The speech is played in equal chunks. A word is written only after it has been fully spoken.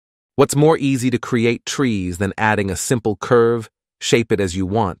What's more easy to create trees than adding a simple curve, shape it as you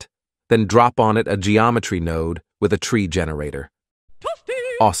want, then drop on it a geometry node with a tree generator?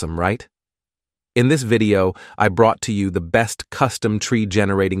 Awesome, right? In this video, I brought to you the best custom tree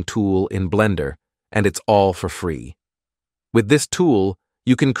generating tool in Blender, and it's all for free. With this tool,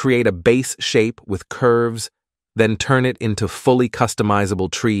 you can create a base shape with curves, then turn it into fully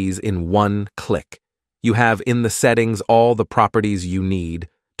customizable trees in one click. You have in the settings all the properties you need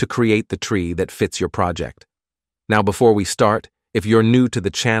to create the tree that fits your project. Now, before we start, if you're new to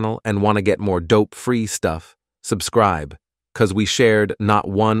the channel and want to get more dope free stuff, subscribe, because we shared not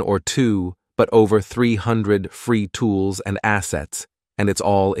one or two, but over 300 free tools and assets, and it's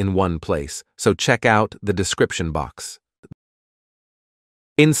all in one place, so check out the description box.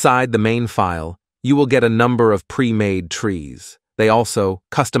 Inside the main file, you will get a number of pre-made trees. They also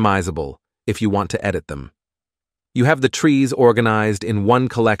customizable if you want to edit them. You have the trees organized in one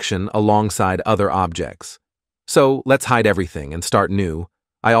collection alongside other objects. So let's hide everything and start new.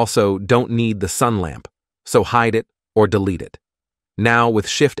 I also don't need the sun lamp, so hide it or delete it. Now with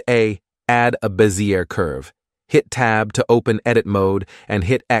Shift-A, add a Bezier curve. Hit Tab to open edit mode and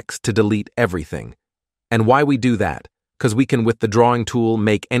hit X to delete everything. And why we do that? Because we can with the drawing tool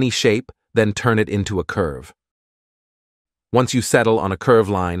make any shape, then turn it into a curve. Once you settle on a curve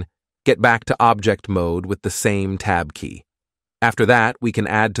line, get back to object mode with the same tab key. After that, we can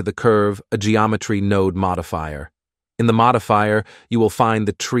add to the curve a geometry node modifier. In the modifier, you will find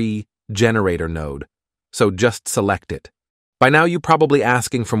the tree generator node, so just select it. By now you're probably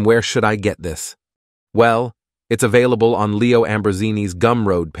asking from where should I get this? Well, it's available on Leo Ambrosini's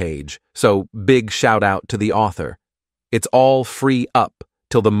Gumroad page, so big shout out to the author. It's all free up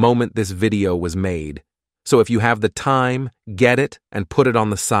till the moment this video was made. So if you have the time, get it and put it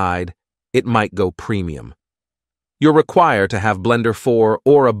on the side. It might go premium. You're required to have Blender 4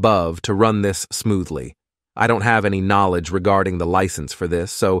 or above to run this smoothly. I don't have any knowledge regarding the license for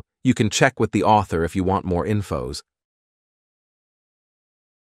this, so you can check with the author if you want more infos.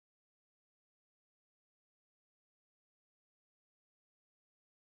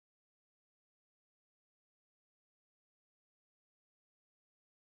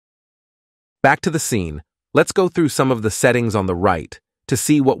 Back to the scene. Let's go through some of the settings on the right to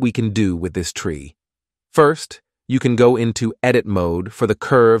see what we can do with this tree. First, you can go into edit mode for the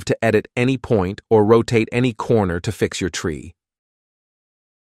curve to edit any point or rotate any corner to fix your tree.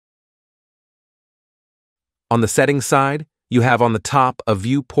 On the settings side, you have on the top a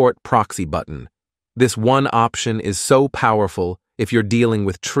viewport proxy button. This one option is so powerful if you're dealing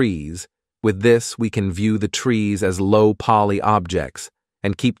with trees. With this, we can view the trees as low poly objects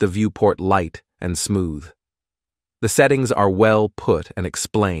and keep the viewport light and smooth. The settings are well put and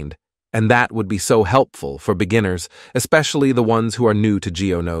explained, and that would be so helpful for beginners, especially the ones who are new to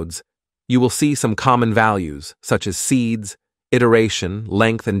GeoNodes. You will see some common values, such as seeds, iteration,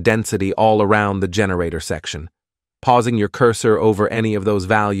 length, and density all around the generator section. Pausing your cursor over any of those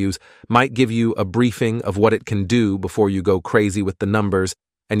values might give you a briefing of what it can do before you go crazy with the numbers,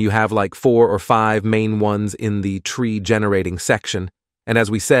 and you have like 4 or 5 main ones in the tree generating section. And as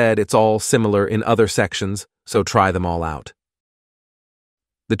we said, it's all similar in other sections, so try them all out.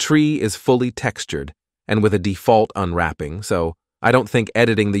 The tree is fully textured and with a default unwrapping, so I don't think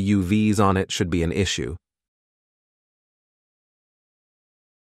editing the UVs on it should be an issue.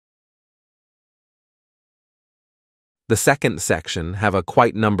 The second section have a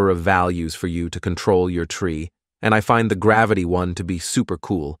quite number of values for you to control your tree, and I find the gravity one to be super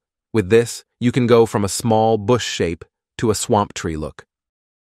cool. With this, you can go from a small bush shape to a swamp tree look.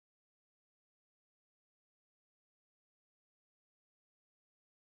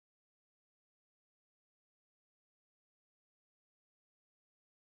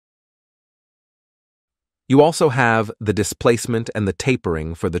 You also have the displacement and the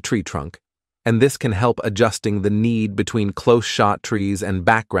tapering for the tree trunk, and this can help adjusting the need between close-shot trees and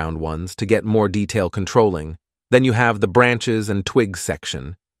background ones to get more detail controlling. Then you have the branches and twigs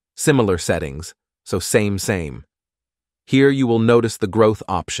section, similar settings, so same. Here you will notice the growth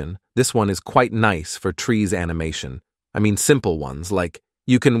option. This one is quite nice for trees animation. I mean simple ones, like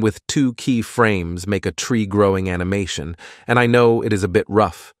you can with 2 key frames make a tree growing animation, and I know it is a bit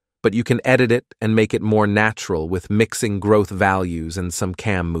rough, but you can edit it and make it more natural with mixing growth values and some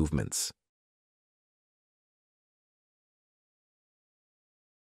cam movements.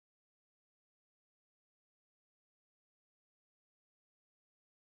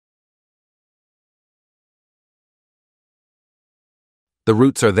 The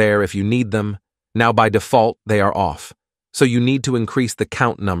roots are there if you need them. Now by default, they are off, so you need to increase the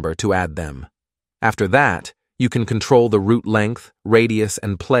count number to add them. After that, You can control the root length, radius,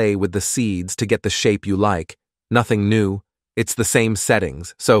 and play with the seeds to get the shape you like. Nothing new. It's the same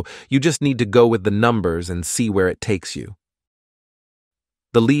settings, so you just need to go with the numbers and see where it takes you.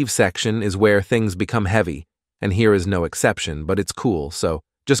 The leaf section is where things become heavy, and here is no exception, but it's cool, so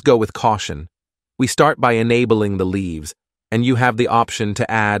just go with caution. We start by enabling the leaves, and you have the option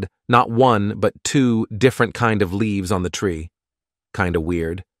to add not one, but two different kind of leaves on the tree. Kinda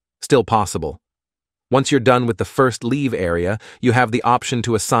weird. Still possible. Once you're done with the first leave area, you have the option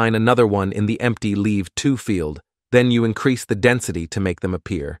to assign another one in the empty Leave To field. Then you increase the density to make them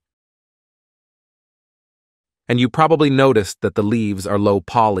appear. And you probably noticed that the leaves are low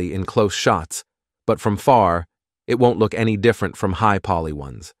poly in close shots, but from far, it won't look any different from high poly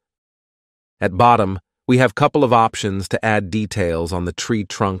ones. At bottom, we have a couple of options to add details on the tree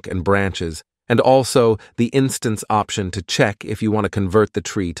trunk and branches, and also the instance option to check if you want to convert the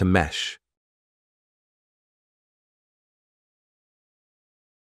tree to mesh.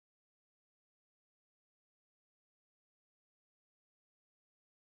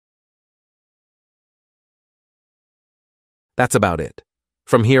 That's about it.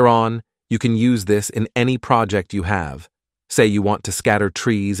 From here on, you can use this in any project you have. Say you want to scatter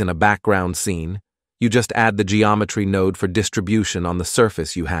trees in a background scene. You just add the geometry node for distribution on the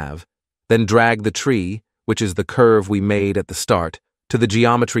surface you have. Then drag the tree, which is the curve we made at the start, to the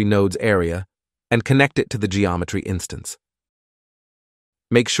geometry node's area, and connect it to the geometry instance.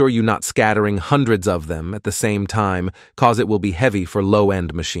 Make sure you're not scattering hundreds of them at the same time, cause it will be heavy for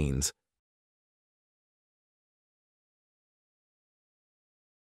low-end machines.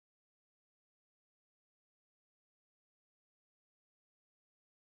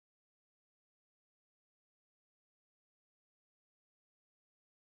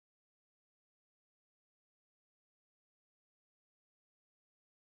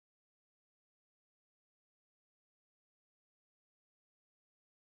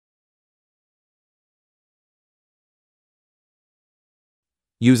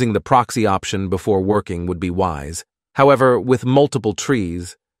 Using the proxy option before working would be wise. However, with multiple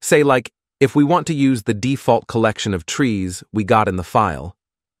trees, say like if we want to use the default collection of trees we got in the file,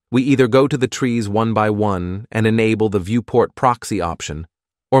 we either go to the trees one by one and enable the viewport proxy option,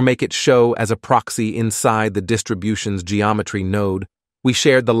 or make it show as a proxy inside the distribution's geometry node. We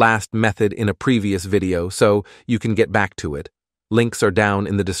shared the last method in a previous video, so you can get back to it. Links are down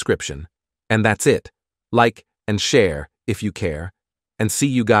in the description. And that's it. Like and share if you care. And see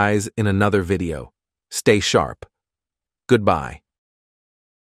you guys in another video. Stay sharp. Goodbye.